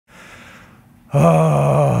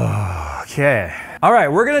Okay. All right,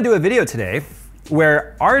 we're gonna do a video today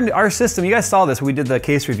where our system, you guys saw this, we did the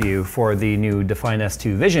case review for the new Define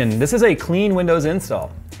S2 Vision. This is a clean Windows install.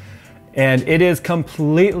 And it is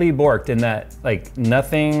completely borked in that like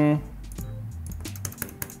nothing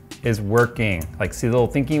is working. Like see the little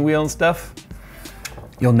thinking wheel and stuff?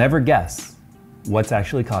 You'll never guess what's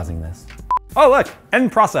actually causing this. Oh look,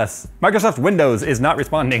 end process. Microsoft Windows is not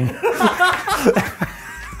responding.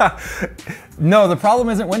 No, the problem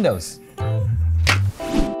isn't Windows.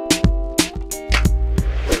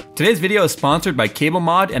 Today's video is sponsored by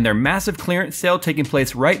CableMod and their massive clearance sale taking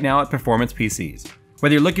place right now at Performance PCs.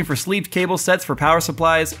 Whether you're looking for sleeved cable sets for power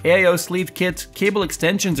supplies, AIO sleeved kits, cable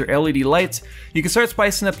extensions, or LED lights, you can start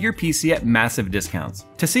spicing up your PC at massive discounts.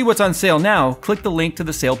 To see what's on sale now, click the link to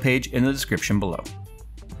the sale page in the description below.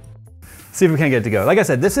 See if we can get it to go. Like I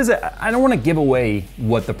said, I don't want to give away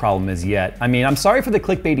what the problem is yet. I mean, I'm sorry for the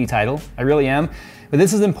clickbaity title, I really am, but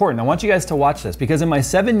this is important. I want you guys to watch this because in my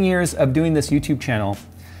 7 years of doing this YouTube channel,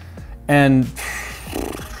 and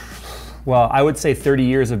well, I would say 30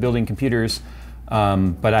 years of building computers,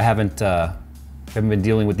 but I haven't been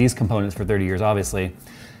dealing with these components for 30 years, obviously.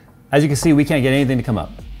 As you can see, we can't get anything to come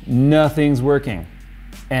up. Nothing's working.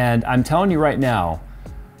 And I'm telling you right now,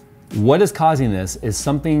 what is causing this is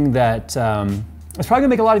something that is probably gonna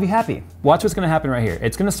make a lot of you happy. Watch what's gonna happen right here.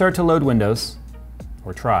 It's gonna start to load Windows,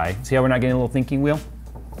 or try. See how we're not getting a little thinking wheel?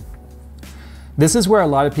 This is where a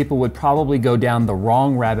lot of people would probably go down the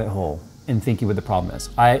wrong rabbit hole in thinking what the problem is.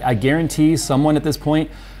 I guarantee someone at this point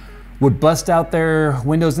would bust out their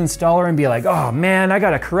Windows installer and be like, oh man, I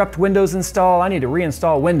got a corrupt Windows install, I need to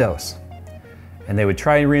reinstall Windows. And they would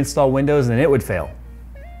try and reinstall Windows and it would fail.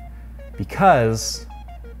 Because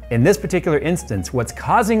in this particular instance, what's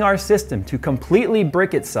causing our system to completely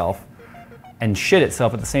brick itself and shit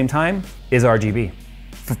itself at the same time is RGB.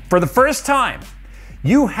 For the first time,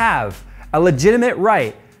 you have a legitimate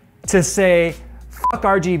right to say, fuck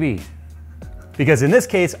RGB. Because in this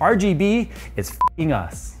case, RGB is fucking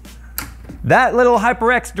us. That little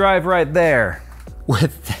HyperX drive right there,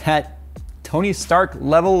 with that Tony Stark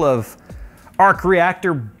level of arc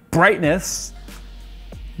reactor brightness,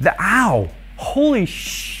 ow, holy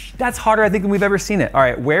sh, that's hotter I think than we've ever seen it. All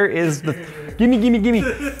right, where is the, gimme.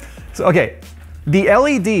 So, okay, the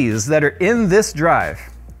LEDs that are in this drive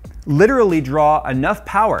literally draw enough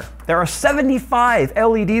power. There are 75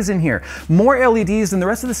 LEDs in here, more LEDs than the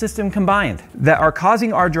rest of the system combined, that are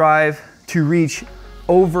causing our drive to reach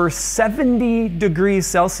over 70 degrees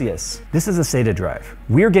Celsius. This is a SATA drive.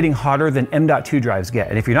 We're getting hotter than M.2 drives get.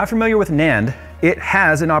 And if you're not familiar with NAND, it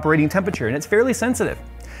has an operating temperature and it's fairly sensitive.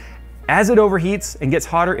 As it overheats and gets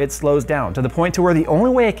hotter, it slows down to the point to where the only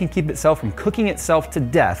way it can keep itself from cooking itself to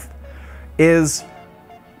death is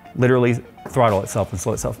literally throttle itself and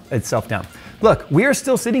slow itself down. Look, we are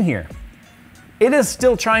still sitting here. It is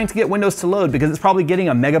still trying to get Windows to load because it's probably getting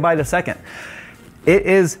a megabyte a second. It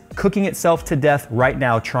is cooking itself to death right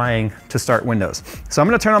now trying to start Windows. So I'm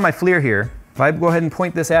gonna turn on my FLIR here. If I go ahead and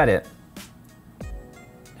point this at it,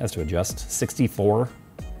 has to adjust, 64.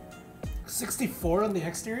 64 on the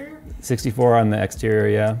exterior? 64 on the exterior,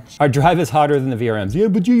 yeah. Our drive is hotter than the VRMs. Yeah,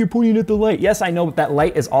 but you're pointing at the light. Yes, I know, but that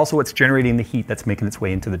light is also what's generating the heat that's making its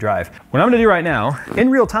way into the drive. What I'm gonna do right now, in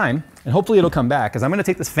real time, and hopefully it'll come back, is I'm gonna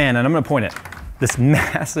take this fan and I'm gonna point it, this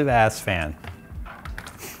massive ass fan.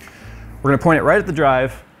 We're gonna point it right at the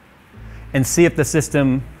drive and see if the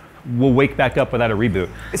system will wake back up without a reboot.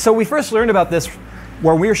 So we first learned about this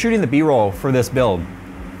when we were shooting the B-roll for this build.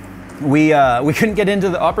 We couldn't get into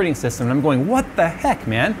the operating system, and I'm going, what the heck,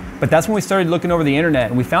 man? But that's when we started looking over the internet,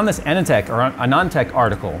 and we found this Anantech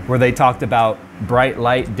article where they talked about bright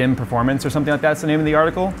light, dim performance, or something like that's the name of the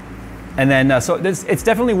article. And then, so it's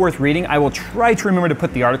definitely worth reading. I will try to remember to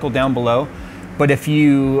put the article down below, but if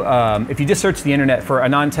you just search the internet for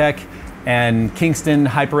Anantech and Kingston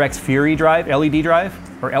HyperX Fury drive, LED drive,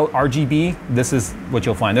 or RGB, this is what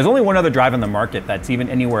you'll find. There's only one other drive on the market that's even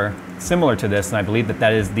anywhere similar to this, and I believe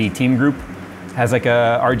that is the Team Group, has like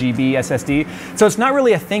a RGB SSD. So it's not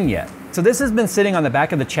really a thing yet. So this has been sitting on the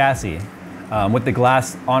back of the chassis with the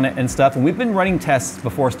glass on it and stuff, and we've been running tests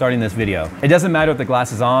before starting this video. It doesn't matter if the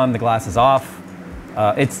glass is on, the glass is off,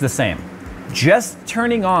 it's the same. Just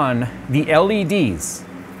turning on the LEDs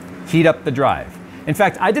heat up the drive. In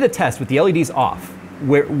fact, I did a test with the LEDs off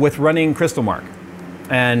with running Crystal Mark,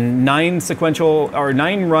 and 9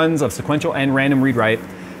 runs of sequential and random read-write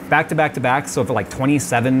back to back to back. So for like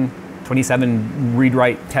 27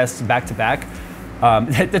 read-write tests back to back,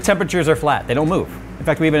 the temperatures are flat, they don't move. In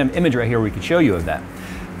fact, we have an image right here where we can show you of that.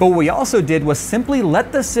 But what we also did was simply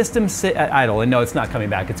let the system sit at idle, and no, it's not coming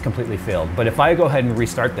back, it's completely failed. But if I go ahead and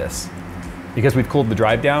restart this, because we've cooled the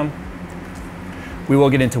drive down, we will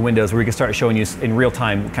get into windows where we can start showing you in real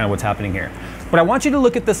time kind of what's happening here. But I want you to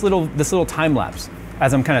look at this little time lapse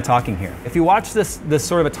as I'm kind of talking here. If you watch this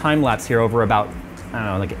sort of a time lapse here over about, I don't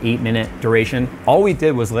know, like an 8-minute duration, all we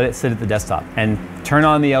did was let it sit at the desktop and turn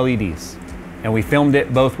on the LEDs. And we filmed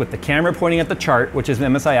it both with the camera pointing at the chart, which is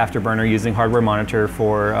an MSI Afterburner using hardware monitor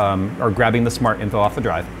for, or grabbing the smart info off the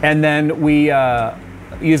drive. And then we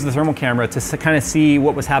used the thermal camera to kind of see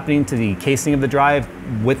what was happening to the casing of the drive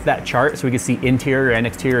with that chart, so we could see interior and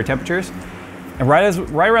exterior temperatures. And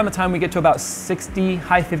right around the time we get to about 60,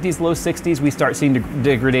 high 50s, low 60s, we start seeing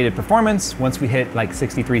degraded performance. Once we hit like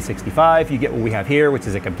 63, 65, you get what we have here, which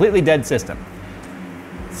is a completely dead system.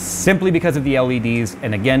 Simply because of the LEDs,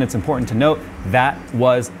 and again, it's important to note, that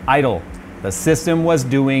was idle. The system was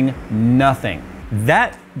doing nothing.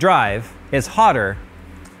 That drive is hotter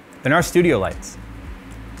than our studio lights.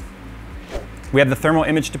 We have the thermal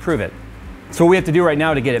image to prove it. So what we have to do right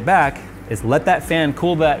now to get it back is let that fan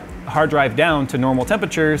cool that hard drive down to normal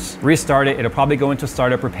temperatures, restart it, it'll probably go into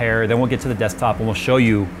startup repair, then we'll get to the desktop and we'll show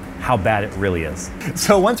you how bad it really is.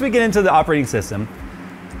 So once we get into the operating system,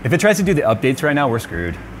 if it tries to do the updates right now, we're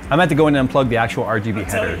screwed. I'm gonna have to go in and unplug the actual RGB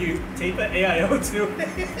header. I'm telling you, tape an AIO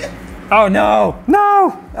too. Oh no,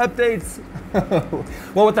 no, updates.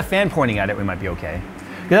 Well, with the fan pointing at it, we might be okay.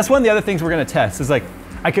 That's one of the other things we're gonna test is like,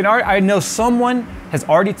 I know someone has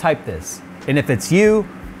already typed this, and if it's you,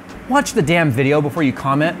 watch the damn video before you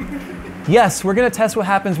comment. Yes, we're gonna test what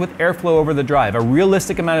happens with airflow over the drive, a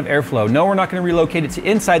realistic amount of airflow. No, we're not gonna relocate it to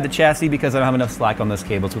inside the chassis because I don't have enough slack on those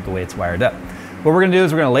cables with the way it's wired up. What we're gonna do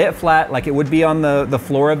is we're gonna lay it flat like it would be on the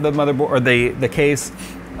floor of the motherboard or the case,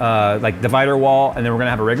 like divider wall, and then we're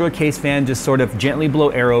gonna have a regular case fan just sort of gently blow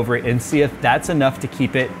air over it and see if that's enough to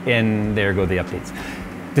keep it in, there go the updates,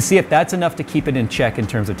 to see if that's enough to keep it in check in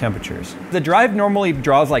terms of temperatures. The drive normally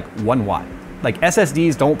draws like 1 watt. Like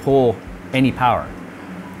SSDs don't pull any power,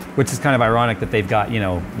 which is kind of ironic that they've got, you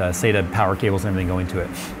know, the SATA power cables and everything going to it.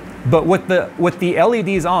 But with the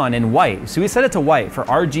LEDs on in white, so we set it to white for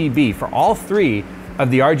RGB, for all 3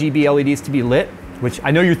 of the RGB LEDs to be lit, which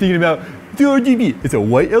I know you're thinking about, the RGB, it's a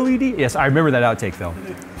white LED? Yes, I remember that outtake, Phil.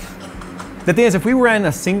 The thing is, if we ran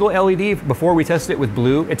a single LED before we tested it with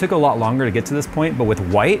blue, it took a lot longer to get to this point, but with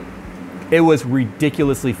white, it was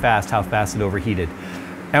ridiculously fast how fast it overheated.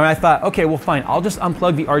 And I thought, okay, well fine, I'll just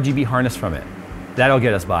unplug the RGB harness from it. That'll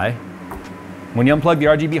get us by. When you unplug the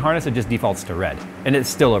RGB harness, it just defaults to red, and it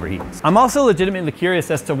still overheats. I'm also legitimately curious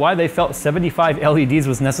as to why they felt 75 LEDs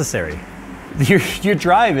was necessary. Your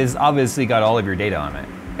drive has obviously got all of your data on it.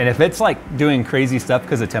 And if it's like doing crazy stuff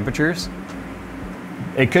because of temperatures,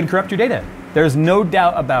 it could corrupt your data. There's no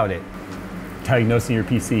doubt about it. Diagnosing your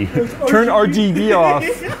PC. Turn RGB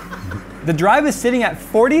off. The drive is sitting at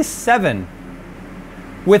 47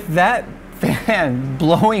 with that fan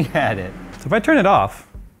blowing at it. So if I turn it off,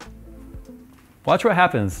 watch what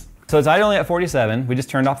happens. So it's idling at 47. We just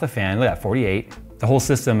turned off the fan. Look at that, 48. The whole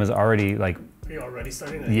system is already like. Are you already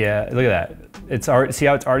starting that? Yeah, look at that. It's already, see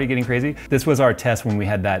how it's already getting crazy? This was our test when we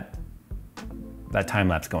had that time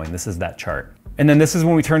lapse going. This is that chart. And then this is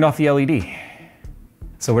when we turned off the LED.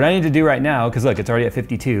 So what I need to do right now, because look, it's already at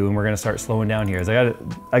 52 and we're gonna start slowing down here, is I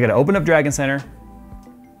gotta open up Dragon Center.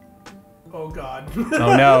 Oh God.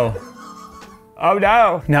 Oh no. Oh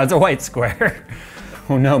no. Now it's a white square.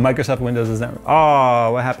 Oh no, Microsoft Windows isn't.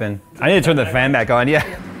 Oh, what happened? I need to turn the fan back on,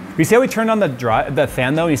 yeah. You see how we turned on the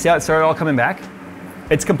fan though, and you see how it started all coming back?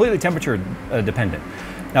 It's completely temperature dependent.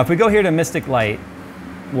 Now if we go here to Mystic Light,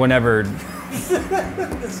 whenever.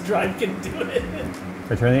 This drive can do it.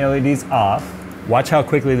 I turn the LEDs off. Watch how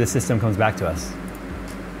quickly the system comes back to us.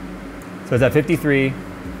 So it's at 53.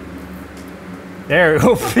 There,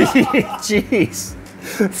 oh jeez.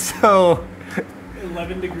 So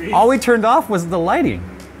 11 degrees. all we turned off was the lighting.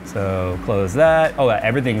 So close that. Oh,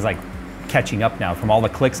 everything's like catching up now from all the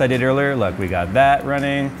clicks I did earlier. Look, we got that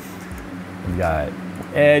running. We got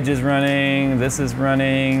Edge is running. This is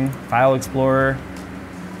running. File Explorer.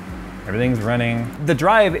 Everything's running. The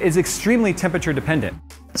drive is extremely temperature dependent.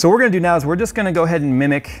 So what we're gonna do now is we're just gonna go ahead and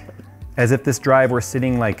mimic as if this drive were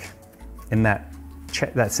sitting like in that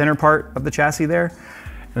center part of the chassis there.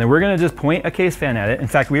 And then we're gonna just point a case fan at it. In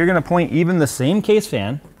fact, we are gonna point even the same case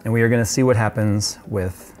fan, and we are gonna see what happens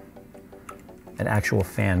with an actual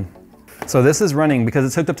fan. So this is running, because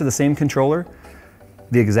it's hooked up to the same controller,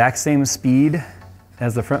 the exact same speed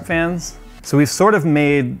as the front fans. So we've sort of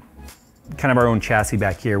made kind of our own chassis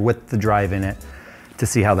back here with the drive in it to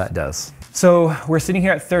see how that does. So we're sitting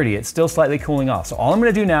here at 30, it's still slightly cooling off. So all I'm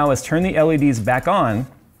gonna do now is turn the LEDs back on,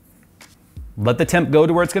 let the temp go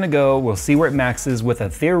to where it's gonna go. We'll see where it maxes with a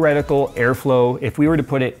theoretical airflow if we were to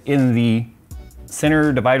put it in the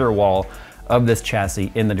center divider wall of this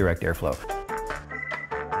chassis in the direct airflow.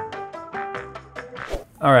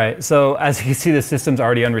 All right, so as you can see, the system's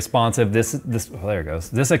already unresponsive. Oh, there it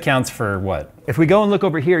goes. This accounts for what? If we go and look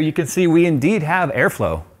over here, you can see we indeed have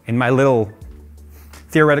airflow in my little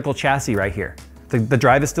theoretical chassis right here. The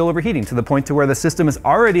drive is still overheating to the point to where the system is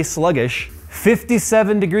already sluggish,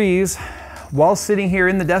 57 degrees, while sitting here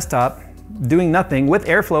in the desktop, doing nothing with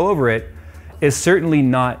airflow over it, is certainly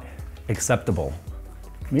not acceptable.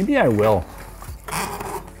 Maybe I will.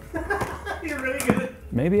 You're really good.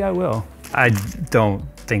 Maybe I will. I don't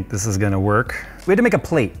think this is gonna work. We had to make a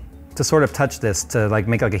plate to sort of touch this to like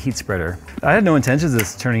make like a heat spreader. I had no intentions of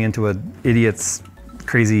this turning into an idiot's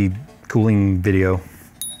crazy cooling video.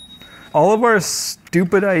 All of our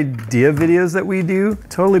stupid idea videos that we do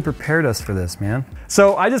totally prepared us for this, man.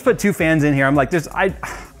 So I just put 2 fans in here. I'm like,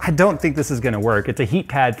 I don't think this is gonna work. It's a heat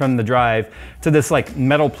pad from the drive to this like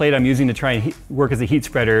metal plate I'm using to try and work as a heat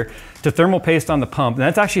spreader to thermal paste on the pump, and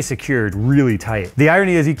that's actually secured really tight. The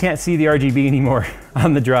irony is you can't see the RGB anymore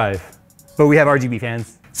on the drive, but we have RGB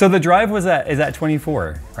fans. So the drive is at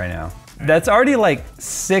 24 right now. That's already like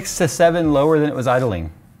 6 to 7 lower than it was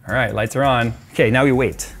idling. All right, lights are on. Okay, now we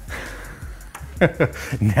wait.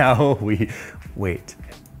 Now we wait.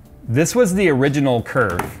 This was the original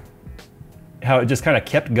curve, how it just kind of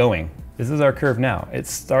kept going. This is our curve now. It's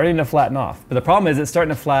starting to flatten off. But the problem is it's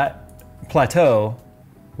starting to plateau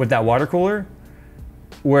with that water cooler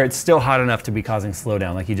where it's still hot enough to be causing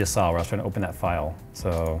slowdown like you just saw where I was trying to open that file.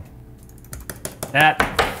 So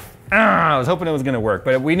I was hoping it was gonna work,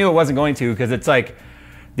 but we knew it wasn't going to because it's like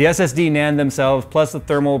the SSD NAND themselves plus the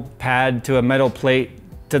thermal pad to a metal plate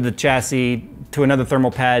to the chassis to another thermal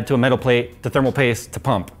pad to a metal plate to thermal paste to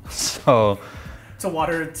pump. So to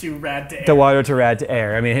water to rad to air. To water to rad to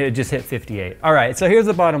air. I mean, it just hit 58. All right, so here's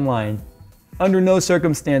the bottom line. Under no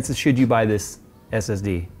circumstances should you buy this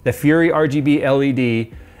SSD. The Fury RGB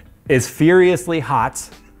LED is furiously hot,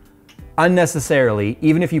 unnecessarily,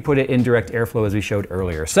 even if you put it in direct airflow as we showed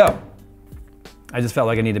earlier. So, I just felt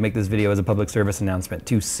like I need to make this video as a public service announcement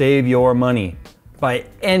to save your money. Buy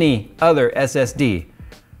any other SSD.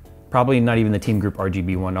 Probably not even the Team Group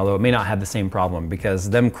RGB one, although it may not have the same problem because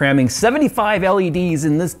them cramming 75 LEDs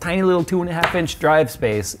in this tiny little 2.5-inch drive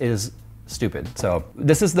space is stupid. So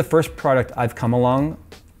this is the first product I've come along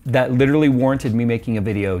that literally warranted me making a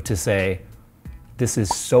video to say, this is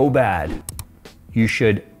so bad, you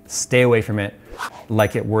should stay away from it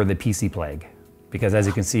like it were the PC plague. Because as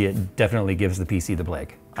you can see, it definitely gives the PC the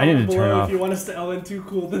plague. I need to turn off. If you want us to LN2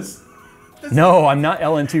 cool this. No, I'm not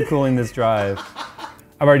LN2 cooling this drive.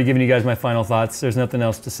 I've already given you guys my final thoughts. There's nothing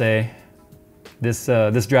else to say. This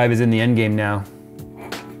drive is in the end game now.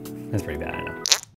 That's pretty bad.